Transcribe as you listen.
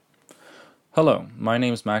Hello, my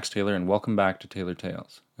name is Max Taylor, and welcome back to Taylor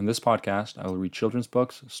Tales. In this podcast, I will read children's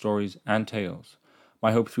books, stories, and tales.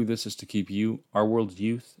 My hope through this is to keep you, our world's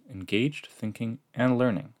youth, engaged, thinking, and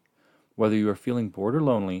learning. Whether you are feeling bored or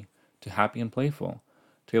lonely, to happy and playful,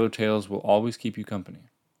 Taylor Tales will always keep you company.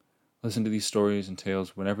 Listen to these stories and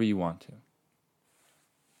tales whenever you want to.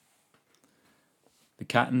 The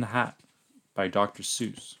Cat in the Hat by Dr.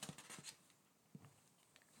 Seuss.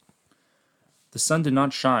 The sun did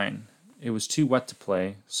not shine. It was too wet to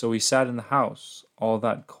play, so we sat in the house all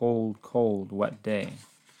that cold, cold, wet day.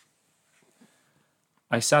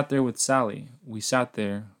 I sat there with Sally. We sat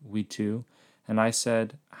there, we two, and I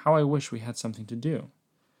said, "How I wish we had something to do."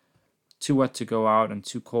 Too wet to go out and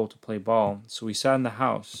too cold to play ball, so we sat in the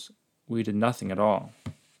house. We did nothing at all.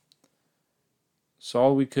 So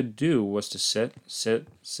all we could do was to sit, sit,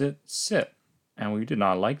 sit, sit, and we did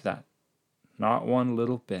not like that. Not one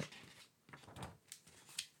little bit.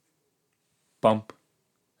 Bump,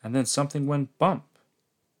 and then something went bump.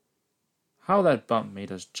 How that bump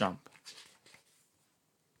made us jump.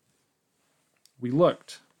 We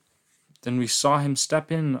looked. Then we saw him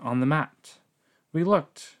step in on the mat. We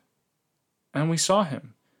looked, and we saw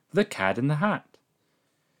him, the cat in the hat.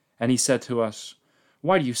 And he said to us,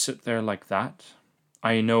 "Why do you sit there like that?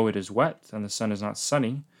 I know it is wet, and the sun is not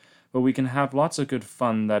sunny, but we can have lots of good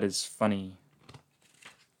fun that is funny.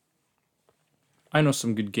 I know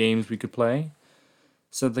some good games we could play,"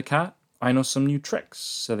 said the cat. "I know some new tricks,"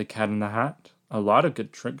 said the cat in the hat. "A lot of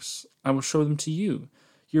good tricks. I will show them to you.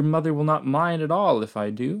 Your mother will not mind at all if I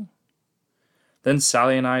do." Then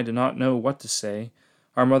Sally and I did not know what to say.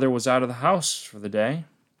 Our mother was out of the house for the day.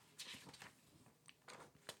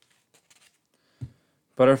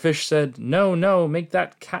 But our fish said, "No, no, make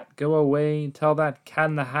that cat go away. Tell that cat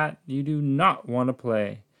in the hat you do not want to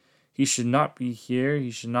play. He should not be here.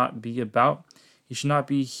 He should not be about. He should not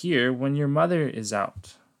be here when your mother is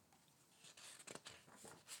out."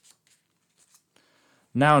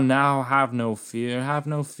 Now, have no fear,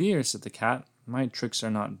 said the cat. "My tricks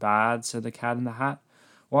are not bad," said the cat in the hat.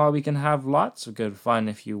 "Why, we can have lots of good fun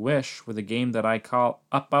if you wish, with a game that I call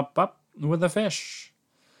Up, Up, Up with a Fish."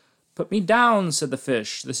 "Put me down," said the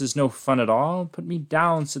fish. "This is no fun at all." "Put me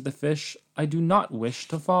down," said the fish. "I do not wish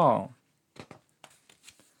to fall."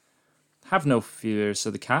 "Have no fear,"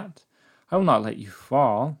 said the cat. "I will not let you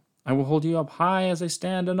fall. I will hold you up high as I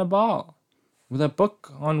stand on a ball, with a book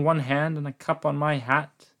on one hand and a cup on my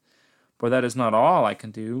hat. But that is not all I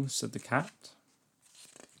can do," said the cat.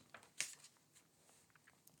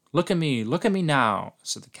 Look at me now,"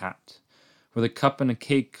 said the cat, "with a cup and a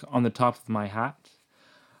cake on the top of my hat.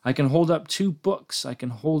 I can hold up 2 books, I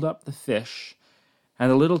can hold up the fish,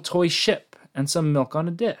 and a little toy ship, and some milk on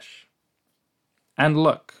a dish. And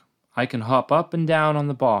look, I can hop up and down on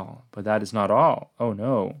the ball, but that is not all. Oh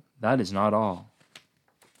no, that is not all.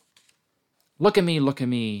 Look at me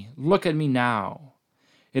now.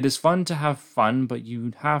 It is fun to have fun, but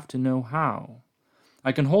you'd have to know how.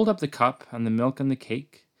 I can hold up the cup and the milk and the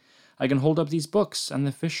cake. I can hold up these books and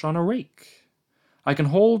the fish on a rake. I can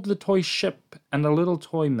hold the toy ship and a little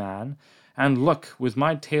toy man, and look, with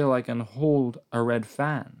my tail I can hold a red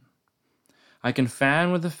fan. I can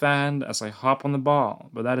fan with the fan as I hop on the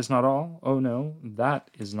ball, but that is not all. Oh no, that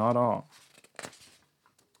is not all."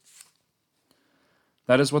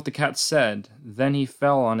 That is what the cat said. Then he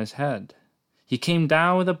fell on his head. He came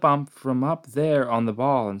down with a bump from up there on the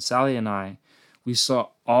ball, and Sally and I, we saw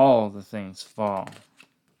all the things fall.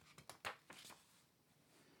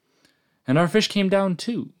 And our fish came down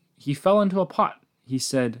too. He fell into a pot. He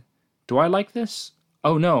said, "Do I like this?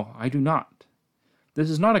 Oh no, I do not." "This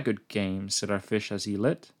is not a good game," said our fish as he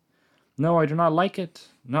lit. "No, I do not like it,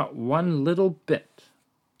 not one little bit."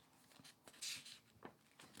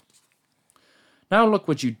 "Now look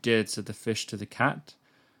what you did," said the fish to the cat.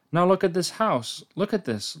 "Now look at this house, look at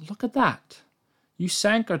this, look at that. You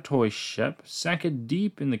sank our toy ship, sank it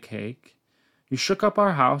deep in the cake. You shook up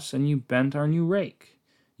our house, and you bent our new rake.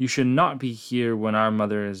 You should not be here when our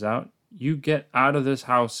mother is out. You get out of this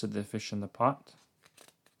house," said the fish in the pot.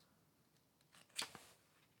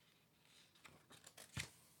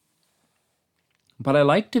 "But I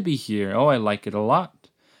like to be here. Oh, I like it a lot,"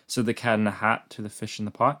 said the cat in the hat to the fish in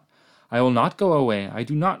the pot. "I will not go away. I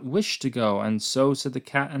do not wish to go." And so, said the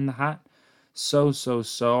cat in the hat, so,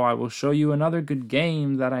 I will show you another good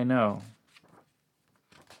game that I know."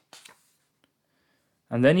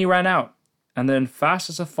 And then he ran out, and then fast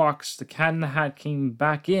as a fox, the cat in the hat came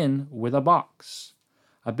back in with a box.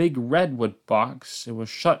 A big redwood box. It was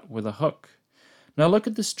shut with a hook. "Now look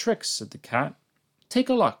at this trick," said the cat. "Take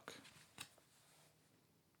a look."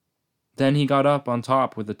 Then he got up on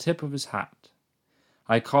top with the tip of his hat.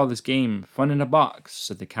 I call this game Fun in a Box,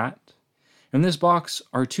 said the cat. In this box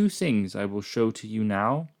are 2 things I will show to you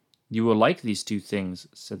now. You will like these 2 things,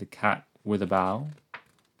 said the cat with a bow.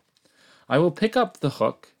 I will pick up the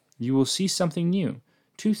hook. You will see something new.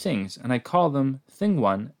 2 things, and I call them Thing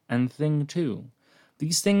 1 and Thing 2.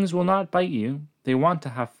 These things will not bite you. They want to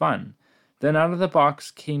have fun. Then out of the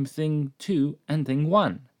box came Thing 2 and Thing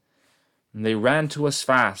 1. And they ran to us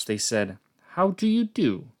fast. They said, "How do you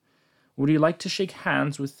do? Would you like to shake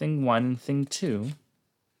hands with Thing 1 and Thing 2?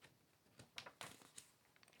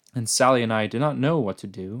 And Sally and I did not know what to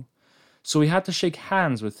do, so we had to shake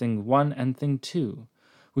hands with Thing 1 and Thing 2.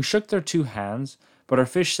 We shook their 2 hands, but our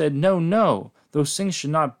fish said, "No, no, those things should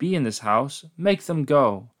not be in this house. Make them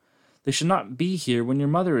go. They should not be here when your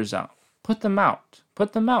mother is out. Put them out,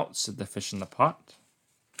 said the fish in the pot.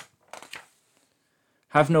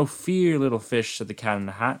 "Have no fear, little fish," said the cat in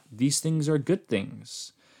the hat. "These things are good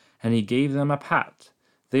things." And he gave them a pat.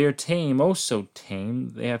 "They are tame, oh so tame.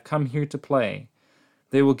 They have come here to play.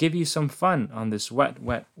 They will give you some fun on this wet,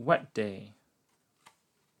 wet, wet day."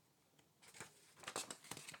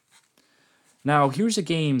 "Now here's a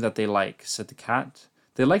game that they like," said the cat.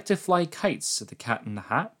 "They like to fly kites," said the cat in the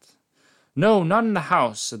hat. "No, not in the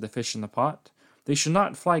house," said the fish in the pot. "They should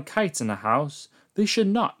not fly kites in a house. They should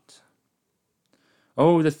not."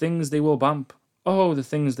 "Oh, the things they will bump. Oh, the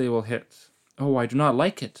things they will hit. Oh, I do not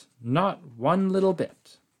like it. Not one little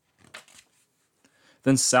bit."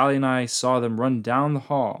 Then Sally and I saw them run down the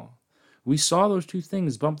hall. We saw those 2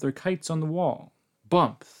 things bump their kites on the wall.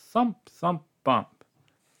 Bump, thump, thump, bump.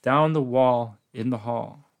 Down the wall in the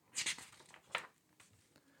hall.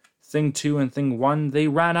 Thing 2 and Thing 1, they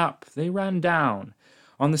ran up, they ran down.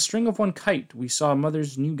 On the string of one kite we saw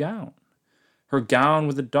Mother's new gown. Her gown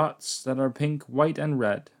with the dots that are pink, white, and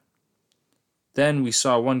red. Then we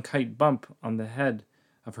saw one kite bump on the head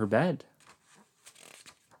of her bed.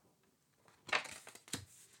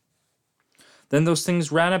 Then those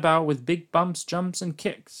things ran about with big bumps, jumps, and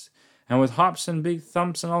kicks, and with hops and big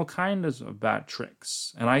thumps and all kinds of bad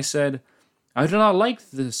tricks. And I said, "I do not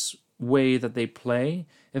like this way that they play.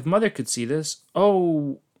 If Mother could see this,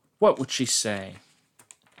 oh, what would she say?"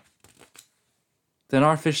 Then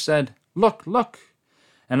our fish said, "Look, look!"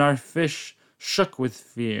 And our fish shook with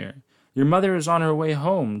fear. "Your mother is on her way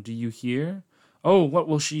home, do you hear? Oh, what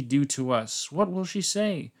will she do to us? What will she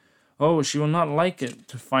say? Oh, she will not like it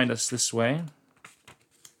to find us this way."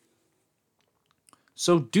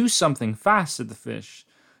 "So do something fast," said the fish.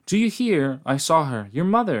 "Do you hear? I saw her. Your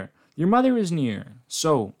mother is near.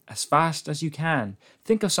 So, as fast as you can,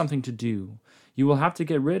 think of something to do. You will have to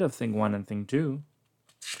get rid of Thing 1 and Thing 2.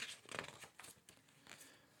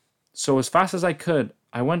 So as fast as I could,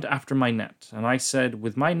 I went after my net, and I said,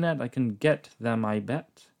 "With my net I can get them, I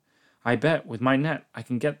bet. I bet with my net I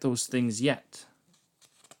can get those things yet."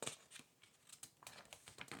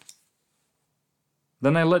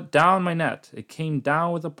 Then I let down my net. It came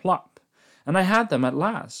down with a plop, and I had them at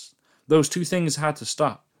last. Those 2 things had to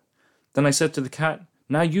stop. Then I said to the cat,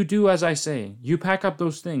 "Now you do as I say. You pack up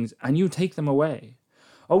those things, and you take them away."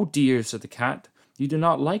 "Oh dear," said the cat, "you do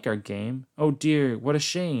not like our game. Oh dear, what a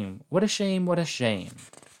shame, what a shame, what a shame."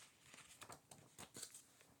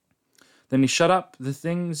 Then he shut up the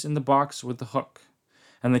things in the box with the hook,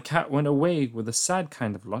 and the cat went away with a sad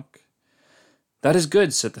kind of look. "That is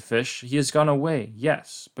good," said the fish. "He has gone away,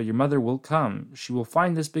 yes, but your mother will come. She will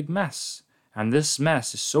find this big mess, and this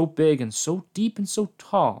mess is so big and so deep and so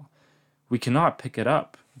tall, we cannot pick it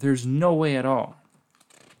up. There's no way at all."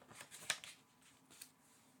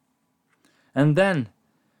 And then,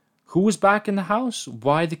 who was back in the house?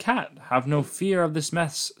 Why, the cat. "Have no fear of this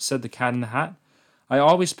mess," said the cat in the hat. "I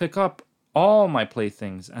always pick up all my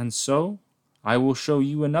playthings, and so I will show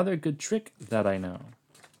you another good trick that I know."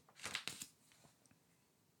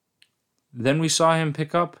 Then we saw him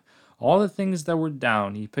pick up all the things that were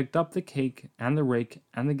down. He picked up the cake and the rake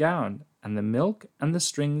and the gown and the milk and the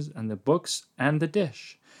strings and the books and the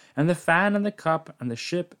dish and the fan and the cup and the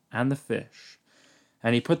ship and the fish.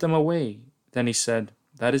 And he put them away. Then he said,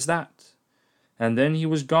 "That is that." And then he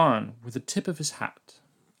was gone with the tip of his hat.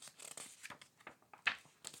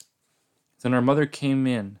 Then our mother came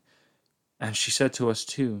in, and she said to us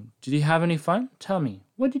too, "Did you have any fun? Tell me,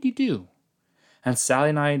 what did you do?" And Sally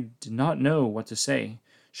and I did not know what to say.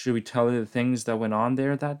 Should we tell her the things that went on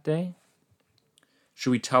there that day? Should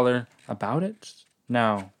we tell her about it?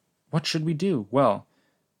 Now, what should we do? Well,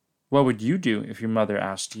 what would you do if your mother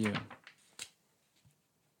asked you?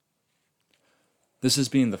 This has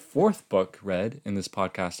been the 4th book read in this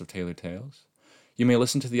podcast of Taylor Tales. You may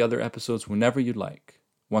listen to the other episodes whenever you'd like.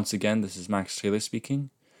 Once again, this is Max Taylor speaking.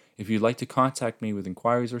 If you'd like to contact me with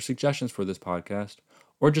inquiries or suggestions for this podcast,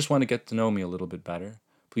 or just want to get to know me a little bit better,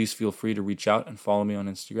 please feel free to reach out and follow me on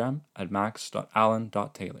Instagram at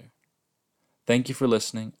max.allen.taylor. Thank you for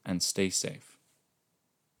listening and stay safe.